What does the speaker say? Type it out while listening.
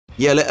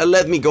Yeah,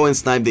 let me go and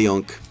snipe De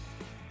Jong.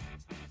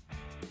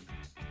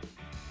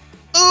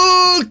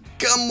 Oh,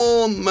 come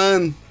on,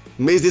 man.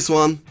 Miss this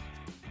one.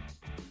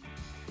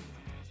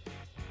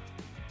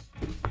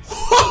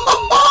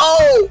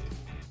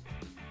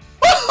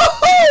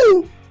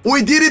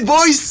 We did it,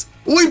 boys.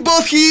 We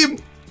bought him.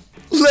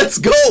 Let's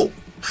go.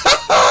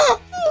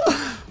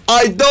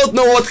 I don't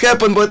know what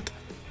happened, but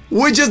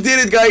we just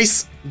did it,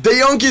 guys. De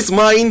Jong is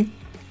mine.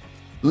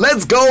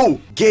 Let's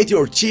go! Get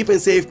your cheap and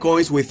safe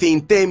coins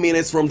within 10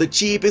 minutes from the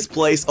cheapest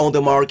place on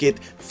the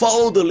market.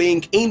 Follow the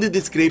link in the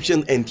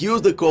description and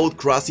use the code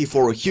CRASSY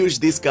for a huge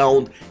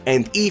discount.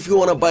 And if you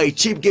wanna buy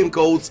cheap game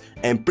codes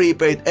and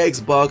prepaid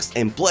Xbox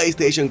and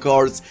PlayStation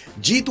cards,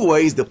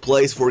 G2A is the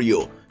place for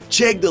you.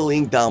 Check the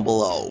link down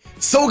below.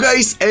 So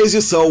guys, as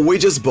you saw, we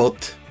just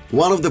bought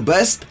one of the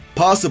best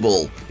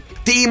possible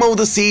Team of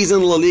the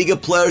Season La Liga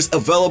players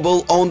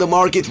available on the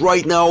market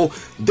right now.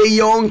 De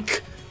Jong,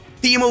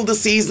 Team of the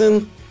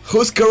Season,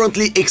 who's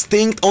currently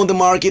extinct on the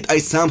market. I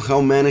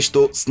somehow managed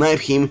to snipe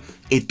him.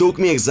 It took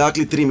me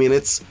exactly 3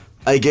 minutes.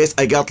 I guess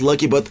I got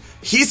lucky, but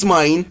he's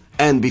mine.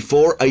 And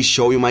before I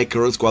show you my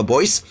current squad,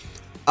 boys,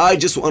 I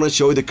just want to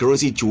show you the current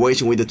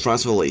situation with the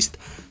transfer list.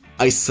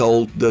 I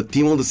sold the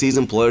Team of the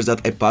Season players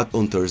that I packed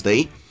on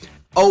Thursday.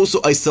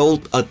 Also, I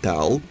sold a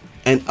Tal.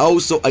 And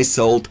also, I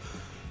sold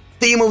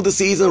Team of the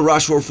Season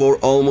Rashford for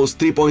almost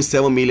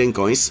 3.7 million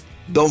coins.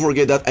 Don't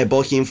forget that I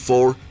bought him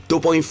for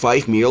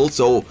 2.5 mil,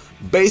 so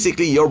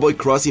basically your boy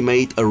Crossy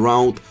made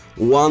around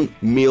 1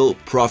 mil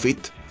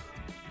profit.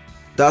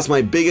 That's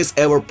my biggest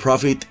ever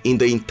profit in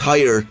the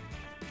entire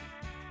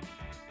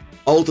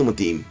Ultimate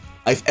Team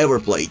I've ever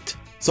played.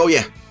 So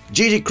yeah,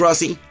 GG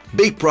Crossy,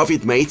 big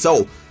profit made.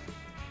 So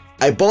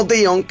I bought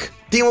De Jong,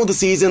 Team of the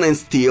Season, and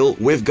still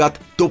we've got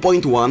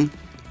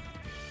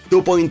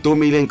 2.2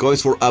 million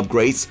coins for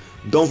upgrades.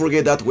 Don't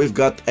forget that we've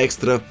got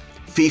extra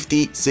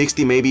 50,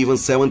 60, maybe even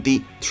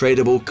 70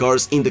 tradable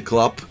cards in the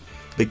club,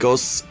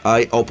 because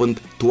I opened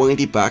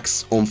 20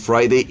 packs on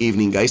Friday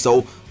evening, guys,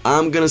 so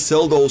I'm gonna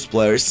sell those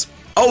players.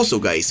 Also,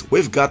 guys,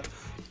 we've got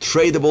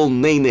tradable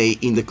Nene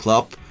in the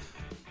club.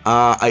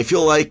 I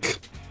feel like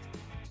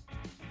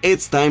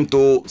it's time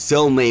to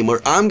sell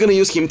Neymar. I'm gonna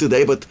use him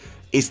today, but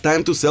it's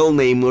time to sell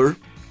Neymar,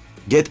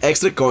 get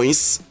extra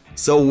coins,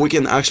 so we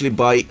can actually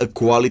buy a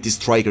quality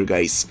striker,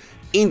 guys,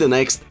 in the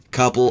next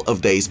couple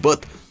of days.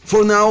 But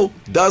for now,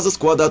 that's the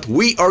squad that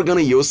we are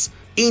gonna use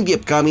in the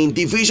upcoming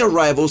Division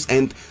Rivals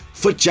and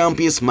FUT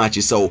Champions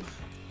matches. So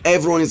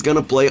everyone is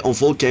gonna play on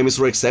full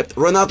chemistry except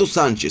Renato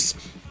Sanchez.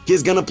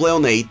 He's gonna play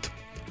on 8.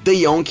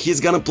 De Jong, he's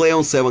gonna play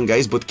on 7,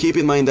 guys, but keep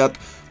in mind that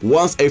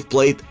once I've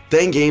played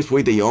 10 games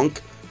with De Jong,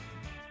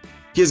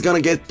 he's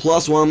gonna get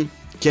 +1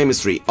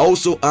 chemistry.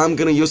 Also, I'm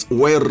gonna use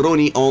Wayne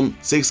Rooney on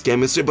 6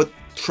 chemistry, but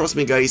trust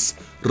me, guys,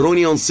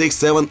 Rooney on 6,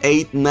 7,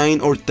 8,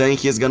 9 or 10,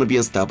 he's gonna be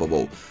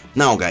unstoppable.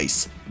 Now,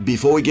 guys,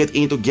 before we get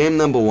into game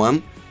number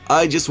 1,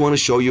 I just want to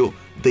show you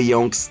De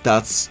Jong's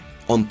stats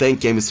on 10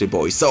 chemistry,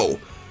 boys. So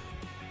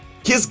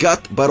he's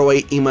got, by the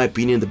way, in my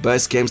opinion, the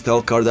best chem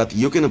style card that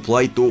you can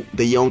apply to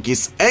De Jong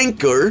is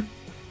Anchor.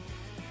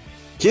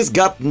 He's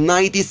got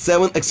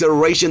 97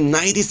 acceleration,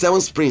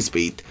 97 sprint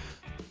speed,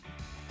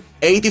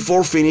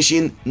 84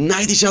 finishing,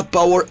 90 shot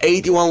power,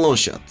 81 long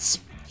shots.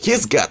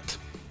 He's got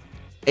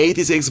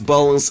 86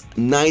 balance,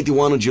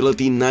 91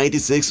 agility,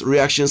 96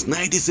 reactions,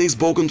 96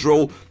 ball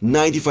control,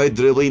 95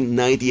 dribbling,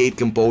 98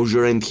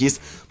 composure, and his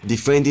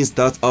defending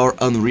stats are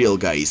unreal,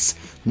 guys.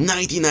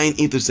 99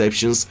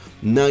 interceptions,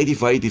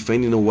 95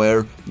 defending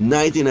aware,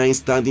 99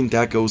 standing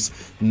tackles,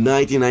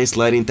 99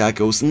 sliding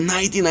tackles,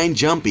 99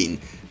 jumping,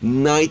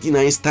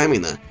 99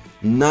 stamina,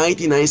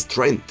 99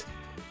 strength,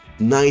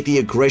 90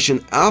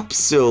 aggression.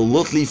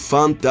 Absolutely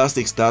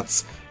fantastic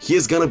stats.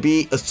 He's gonna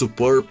be a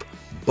superb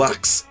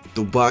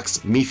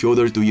box-to-box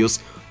midfielder to use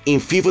in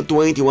FIFA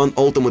 21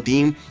 Ultimate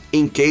Team,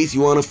 in case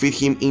you wanna fit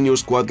him in your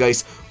squad,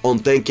 guys, on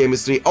 10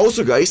 chemistry.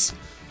 Also, guys,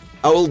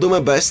 I will do my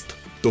best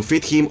to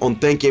fit him on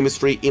 10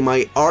 chemistry in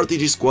my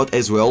RTG squad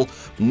as well.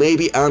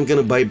 Maybe I'm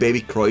gonna buy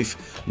Baby Cruyff,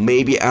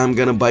 maybe I'm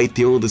gonna buy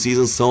Team of the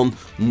Season Son,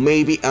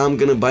 maybe I'm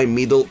gonna buy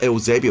Middle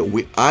Eusebio.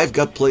 I've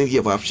got plenty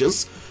of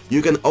options.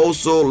 You can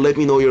also let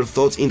me know your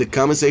thoughts in the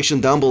comment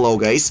section down below,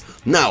 guys.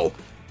 Now,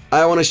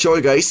 I wanna show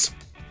you guys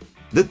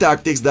the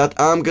tactics that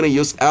I'm gonna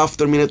use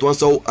after minute 1,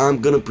 so I'm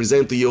gonna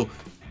present to you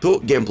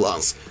 2 game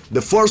plans.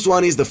 The first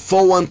one is the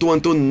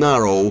 4-1-2-1-2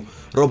 narrow.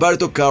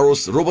 Roberto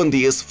Carlos, Ruben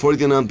Dias,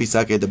 Ferdinand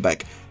Bissaka at the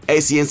back.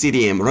 ACN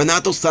CDM,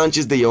 Renato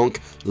Sanchez De Jong,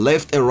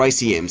 left and right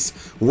CMs.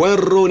 Wayne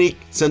Rooney,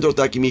 center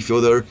attacking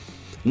midfielder.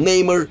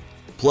 Neymar,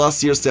 plus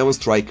tier 7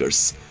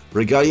 strikers.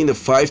 Regarding the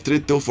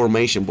 5-3-2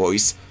 formation,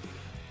 boys,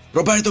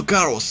 Roberto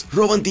Carlos,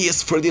 Ruben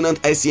Dias, Ferdinand,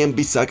 ACN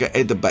Bissaka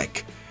at the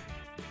back.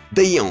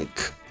 De Jong,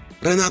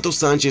 Renato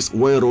Sanchez,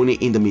 Wayne Rooney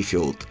in the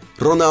midfield.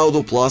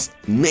 Ronaldo plus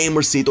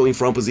Neymar Cito in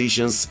front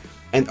positions.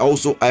 And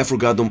also, I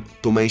forgot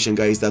to mention,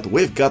 guys, that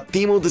we've got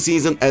Team of the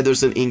Season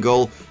Ederson in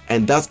goal.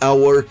 And that's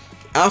our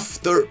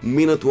after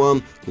minute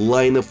 1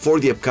 lineup for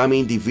the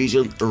upcoming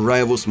Division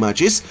Rivals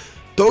matches.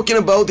 Talking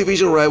about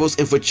Division Rivals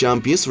and FUT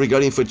Champions,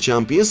 regarding FUT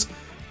Champions,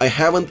 I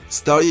haven't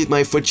started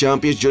my FUT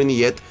Champions journey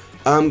yet.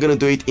 I'm gonna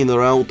do it in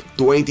around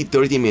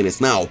 20-30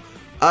 minutes. Now,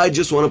 I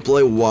just wanna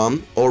play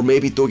 1 or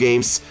maybe 2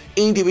 games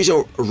in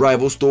Division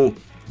Rivals to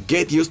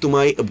get used to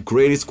my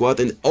upgraded squad,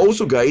 and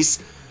also guys,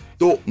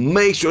 to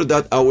make sure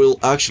that I will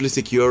actually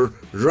secure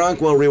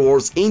rank 1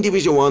 rewards in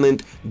Division 1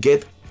 and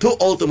get 2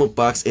 ultimate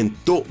packs and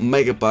 2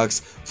 mega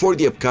packs for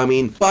the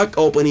upcoming pack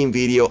opening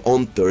video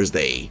on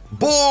Thursday.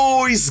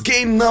 Boys,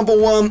 game number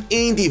 1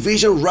 in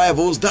Division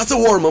Rivals, that's a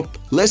warm-up.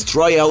 Let's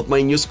try out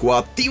my new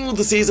squad. Team of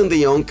the season,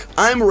 De Jong.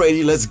 I'm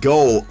ready, let's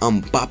go.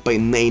 Mbappe,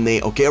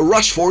 Nene, okay,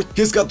 Rashford,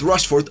 he's got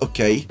Rashford,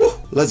 okay.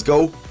 Let's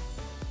go.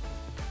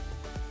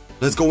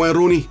 Let's go Wayne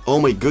Rooney. Oh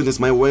my goodness,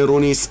 my Wayne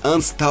Rooney is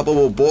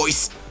unstoppable,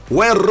 boys.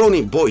 Wayne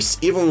Rooney, boys,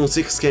 even on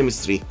 6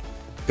 chemistry.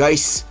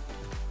 Guys,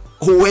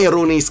 Wayne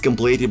Rooney is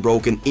completely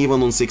broken,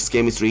 even on 6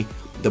 chemistry.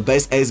 The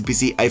best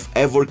SBC I've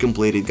ever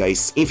completed,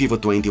 guys, in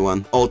FIFA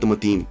 21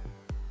 Ultimate Team.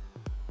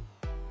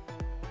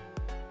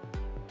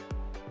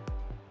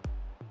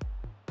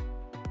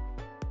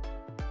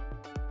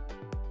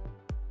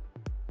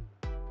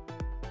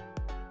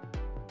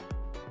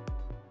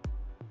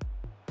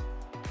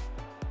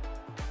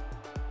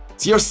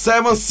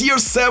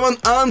 CR7,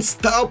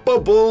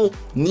 unstoppable!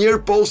 Near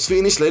post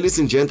finish, ladies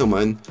and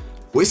gentlemen.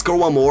 We score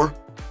 1 more.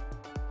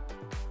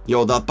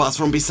 Yo, that pass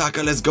from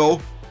Bissaka, let's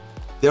go.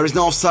 There is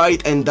no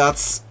offside, and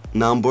that's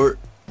number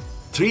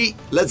 3.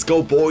 Let's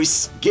go,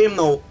 boys. Game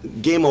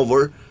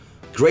over.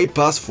 Great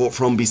pass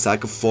from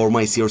Bissaka for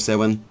my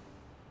CR7.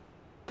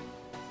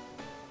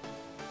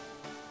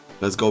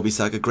 Let's go,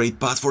 Bissaka. Great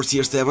pass for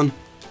CR7.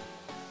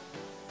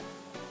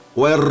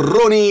 Wayne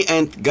Rooney,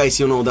 and guys,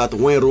 you know that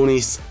Wayne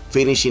Rooney's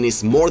finishing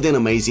is more than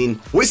amazing.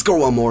 We score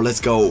 1 more,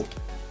 let's go.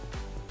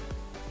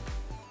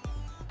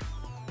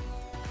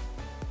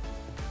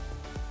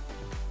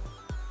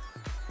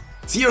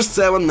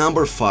 CR7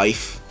 number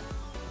 5.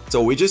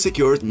 So we just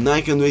secured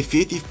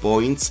 950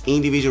 points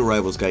in Division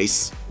Rivals,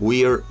 guys.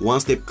 We're one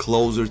step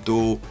closer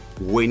to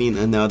winning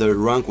another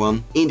rank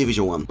 1 in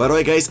Division 1. By the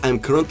way, guys, I'm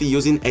currently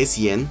using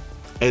SEN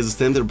as a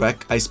center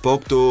back. I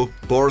spoke to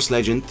Boris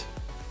Legend.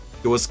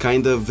 He was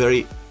kind of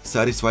very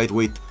satisfied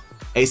with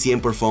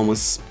SEN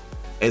performance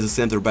as a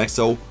center back,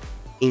 so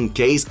in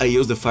case I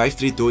use the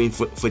 5-3-2 in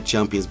FUT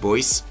Champions,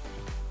 boys,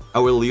 I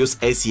will use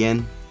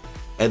SEN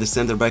at the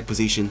center back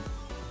position.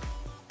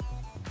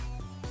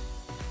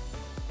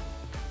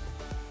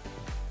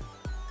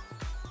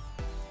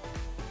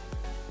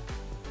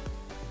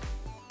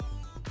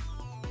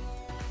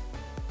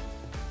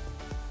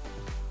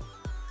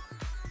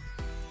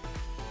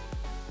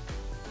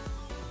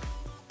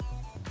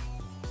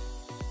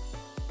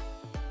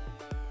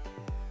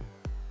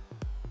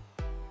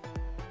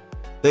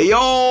 De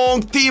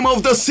Jong, team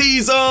of the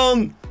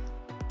season!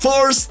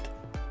 First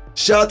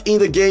shot in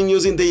the game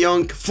using De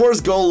Jong.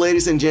 First goal,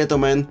 ladies and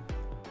gentlemen.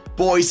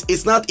 Boys,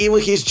 it's not even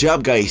his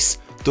job, guys,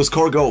 to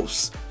score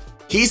goals.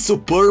 He's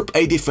superb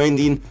at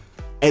defending,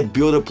 at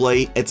build-up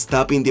play, at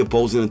stopping the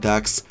opposing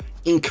attacks.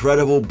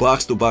 Incredible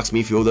box-to-box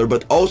midfielder,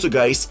 but also,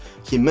 guys,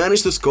 he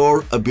managed to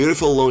score a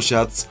beautiful long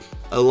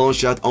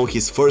shot on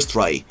his first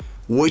try,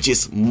 which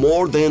is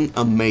more than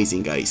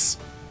amazing, guys.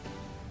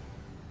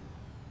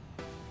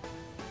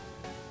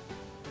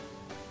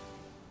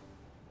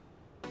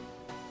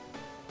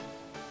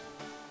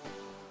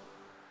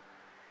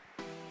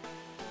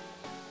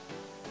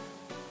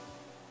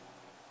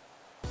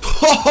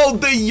 Oh,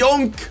 De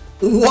Jong!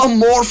 1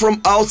 more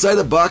from outside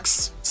the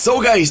box.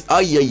 So guys,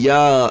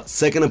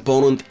 second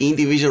opponent in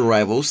Division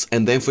Rivals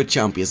and then for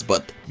Champions,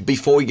 but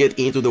before we get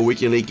into the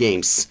Weekend League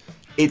games,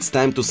 it's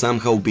time to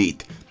somehow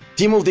beat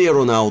Team of the Year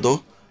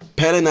Ronaldo,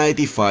 Pele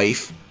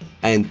 95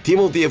 and Team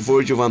of the Year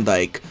Virgil van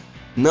Dijk.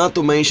 Not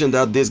to mention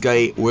that this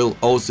guy will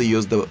also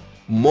use the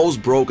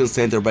most broken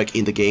center back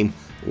in the game,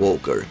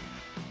 Walker.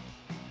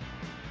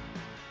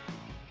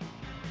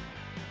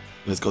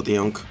 Let's go, De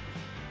Jong.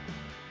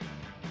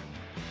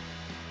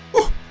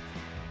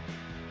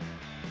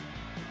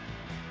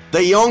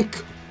 De Jong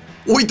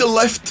with the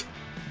left.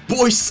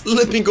 Boys,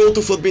 let me go to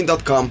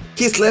footbin.com.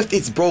 His left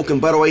is broken.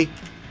 By the way,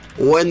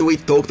 when we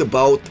talked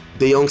about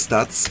De Jong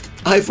stats,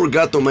 I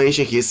forgot to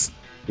mention his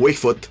weak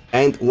foot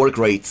and work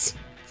rates.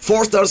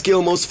 4-star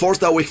skill moves,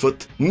 4-star weak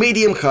foot,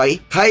 medium high,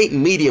 high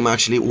medium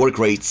actually work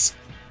rates.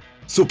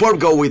 Superb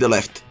goal with the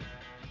left.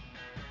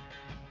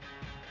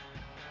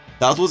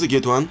 That was a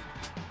good one.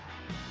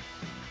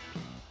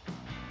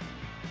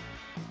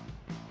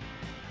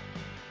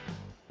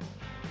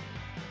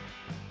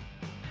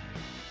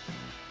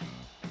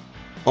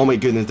 Oh my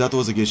goodness, that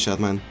was a good shot,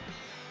 man.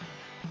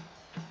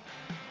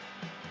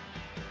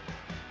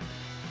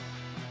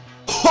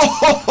 Ho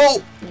ho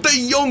ho!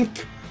 De Jong!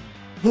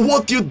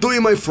 What you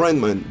doing, my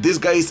friend, man? This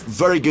guy is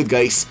very good,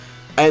 guys.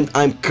 And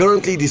I'm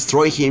currently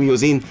destroying him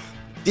using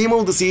Team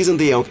of the Season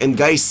De Jong. And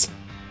guys,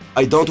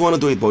 I don't want to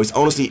do it, boys.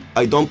 Honestly,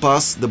 I don't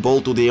pass the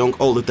ball to De Jong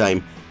all the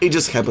time. It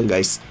just happened,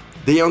 guys.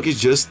 De Jong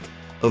is just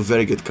a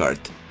very good card.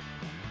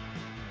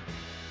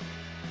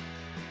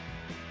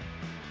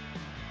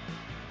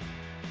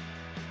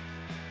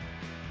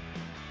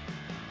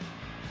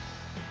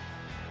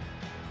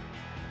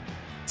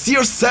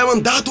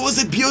 CR7, that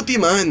was a beauty,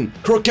 man!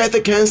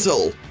 Croqueta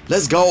cancel!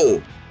 Let's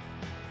go!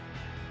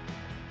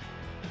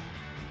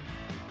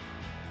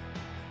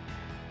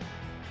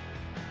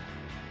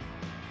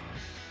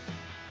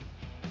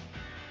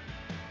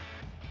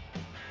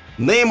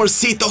 Neymar,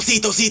 Cito,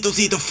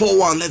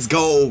 4-1, let's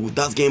go!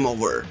 That's game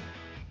over.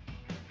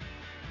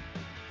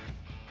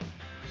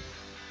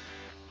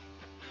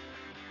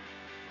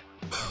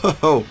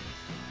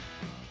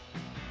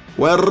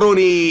 When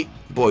Rooney...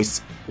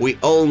 Boys, we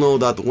all know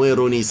that Wayne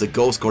Rooney is a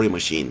goal scoring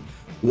machine.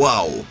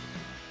 Wow!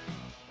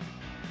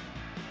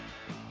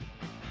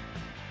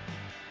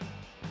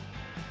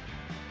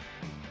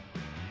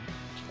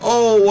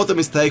 Oh, what a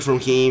mistake from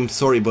him.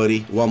 Sorry,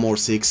 buddy. One more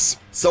 6.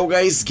 So,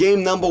 guys,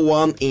 game number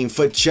 1 in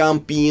FA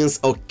Champions.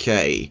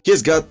 Okay.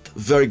 He's got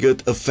very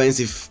good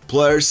offensive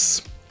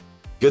players,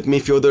 good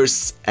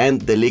midfielders,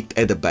 and De Ligt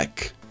at the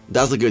back.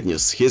 That's the good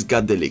news. He's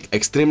got De Ligt.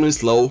 Extremely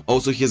slow.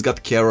 Also, he's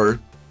got Kerrer.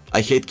 I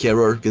hate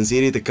Kerrer.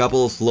 Conceded a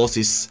couple of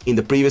losses in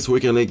the previous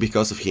weekend league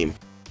because of him.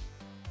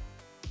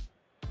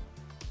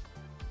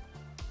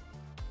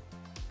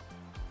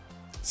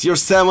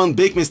 CR7,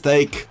 big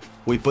mistake.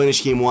 We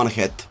punish him 1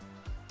 head.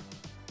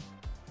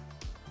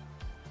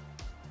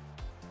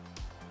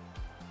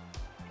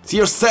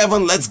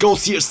 CR7, let's go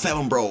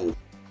CR7, bro.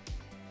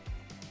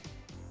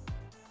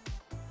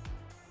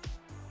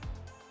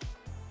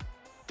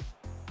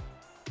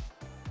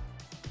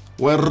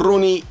 When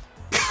Rooney,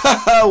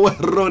 when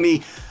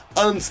Rooney,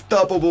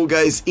 unstoppable,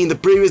 guys. In the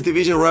previous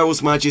division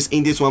rivals matches,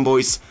 in this one,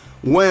 boys,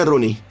 when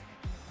Rooney.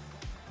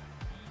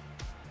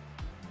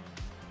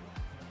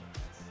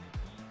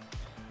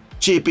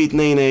 Chip it,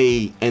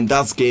 Nene, and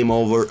that's game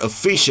over.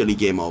 Officially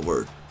game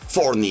over.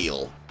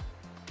 4-0.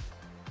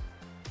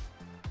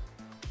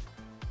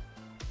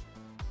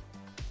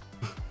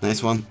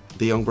 Nice one,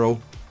 De Jong,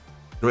 bro.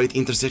 Great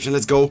interception,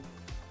 let's go.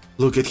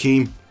 Look at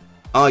him.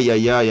 Ah,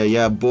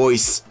 yeah,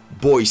 boys.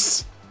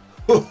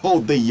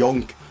 Oh, De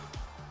Jong.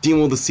 Team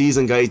of the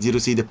season, guys. Did you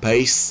see the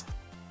pace?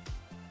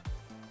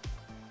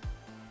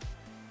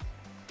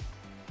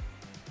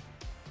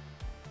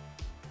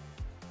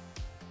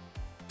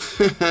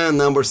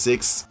 Number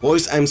 6.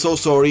 Boys, I'm so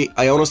sorry.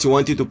 I honestly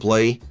wanted to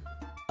play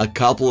a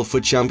couple of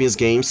FUT Champions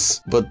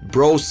games, but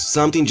bros,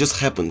 something just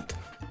happened.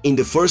 In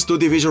the first 2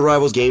 division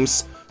rivals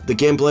games, the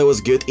gameplay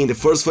was good. In the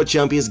first FUT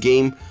Champions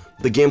game,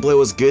 the gameplay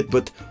was good,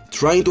 but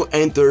trying to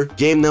enter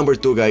game number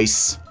 2,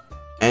 guys.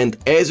 And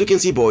as you can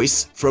see,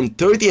 boys, from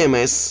 30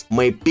 ms,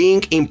 my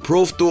ping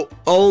improved to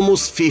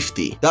almost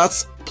 50.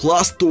 That's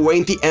plus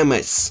 20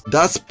 ms.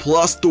 That's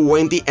plus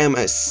 20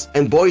 ms.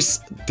 And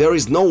boys, there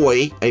is no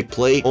way I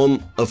play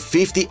on a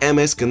 50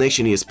 ms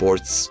connection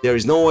esports. There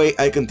is no way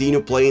I continue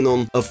playing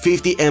on a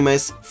 50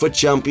 ms for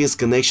Champions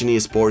connection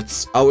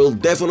esports. I will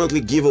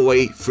definitely give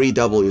away free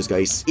Ws,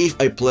 guys, if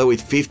I play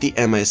with 50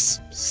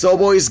 ms. So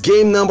boys,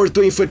 game number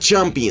 2 in for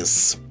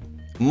Champions.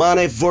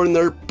 Mane,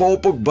 Werner, Paul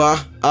Pogba,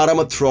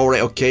 Adama Traore,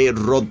 okay,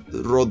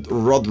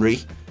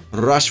 Rodri,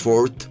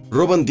 Rashford,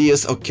 Ruben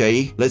Diaz,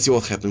 okay, let's see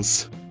what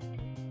happens.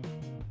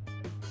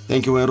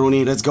 Thank you,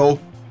 Rooney, let's go.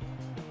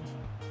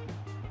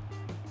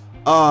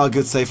 Ah,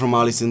 good save from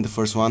Alisson, the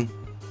first one.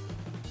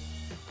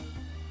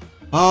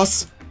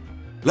 Pass,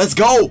 let's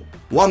go,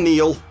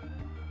 1-0.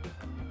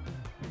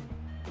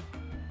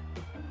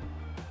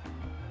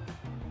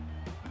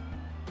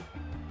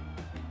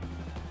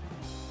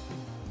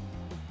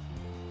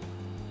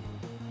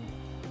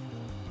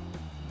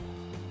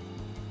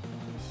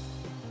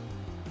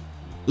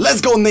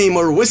 Let's go,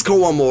 Neymar, we score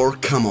 1 more,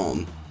 come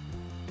on.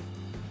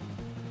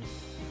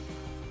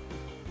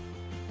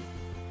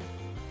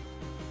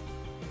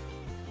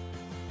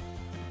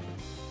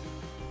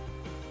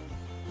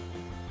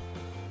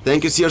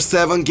 Thank you,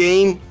 CR7,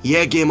 game.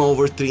 Yeah, game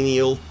over,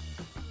 3-0.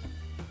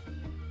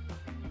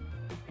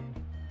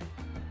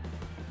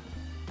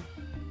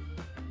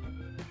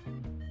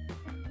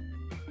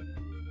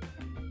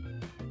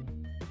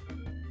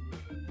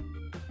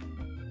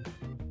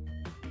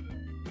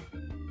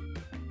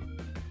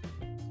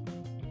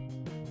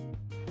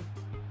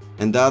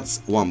 And that's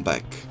 1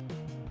 back.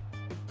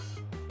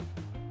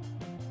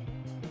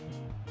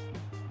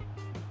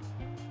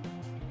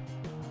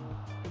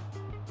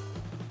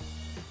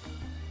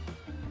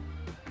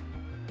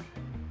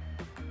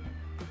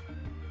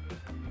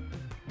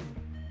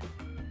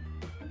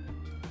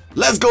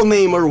 Let's go,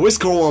 Neymar, we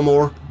score 1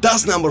 more.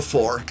 That's number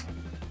 4.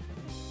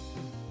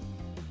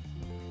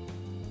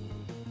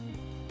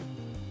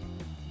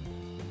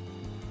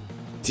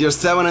 Tier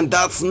 7, and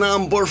that's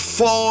number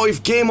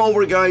 5. Game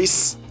over,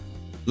 guys.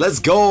 Let's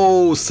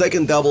go!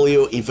 Second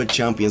W in FUT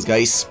Champions,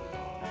 guys.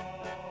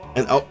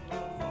 And oh.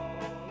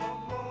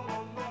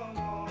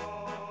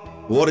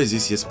 What is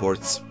this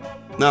esports?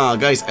 Nah,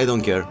 guys, I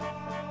don't care.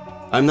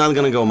 I'm not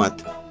gonna go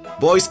mad.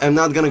 Boys, I'm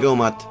not gonna go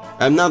mad.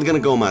 I'm not gonna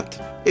go mad.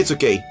 It's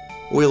okay.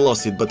 We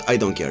lost it, but I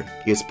don't care.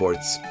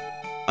 Esports.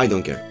 I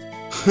don't care.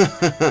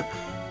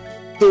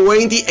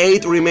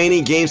 28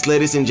 remaining games,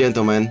 ladies and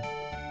gentlemen.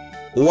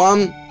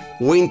 1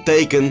 win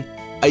taken.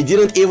 I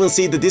didn't even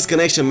see the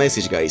disconnection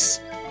message, guys.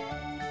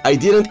 I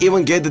didn't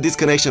even get the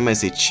disconnection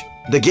message.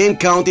 The game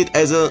counted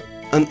as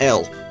an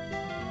L.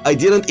 I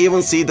didn't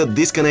even see the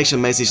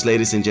disconnection message,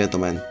 ladies and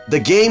gentlemen.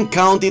 The game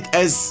counted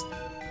as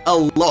a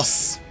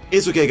loss.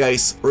 It's okay,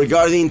 guys.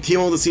 Regarding Team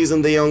of the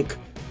Season De Jong,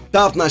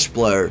 top-notch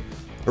player.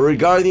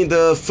 Regarding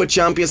the FUT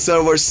Champion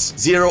servers,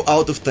 0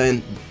 out of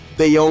 10.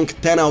 De Jong,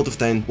 10 out of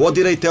 10. What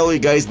did I tell you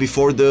guys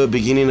before the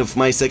beginning of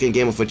my second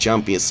game of FUT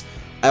Champions?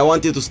 I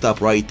wanted to stop,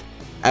 right?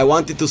 I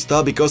wanted to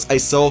stop because I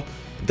saw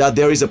that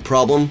there is a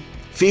problem.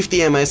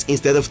 50 ms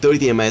instead of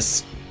 30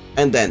 ms.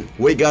 And then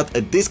we got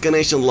a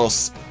disconnection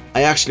loss.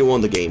 I actually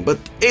won the game, but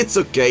it's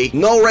okay.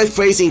 No red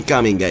face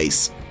incoming,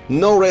 guys.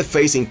 No red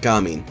face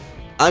incoming.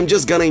 I'm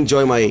just gonna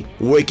enjoy my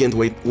weekend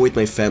with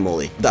my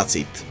family. That's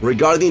it.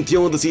 Regarding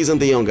Team of the Season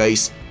De Jong,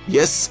 guys,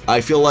 yes, I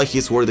feel like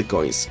he's worth the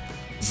coins.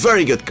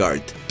 Very good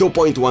card.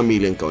 2.1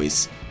 million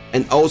coins.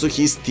 And also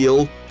he's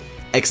still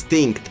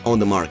extinct on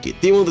the market.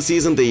 Team of the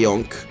Season De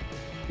Jong.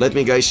 Let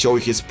me guys show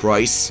you his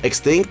price.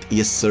 Extinct?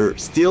 Yes sir,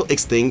 still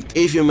extinct.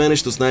 If you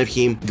manage to snipe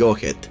him, go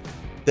ahead.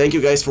 Thank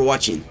you guys for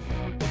watching.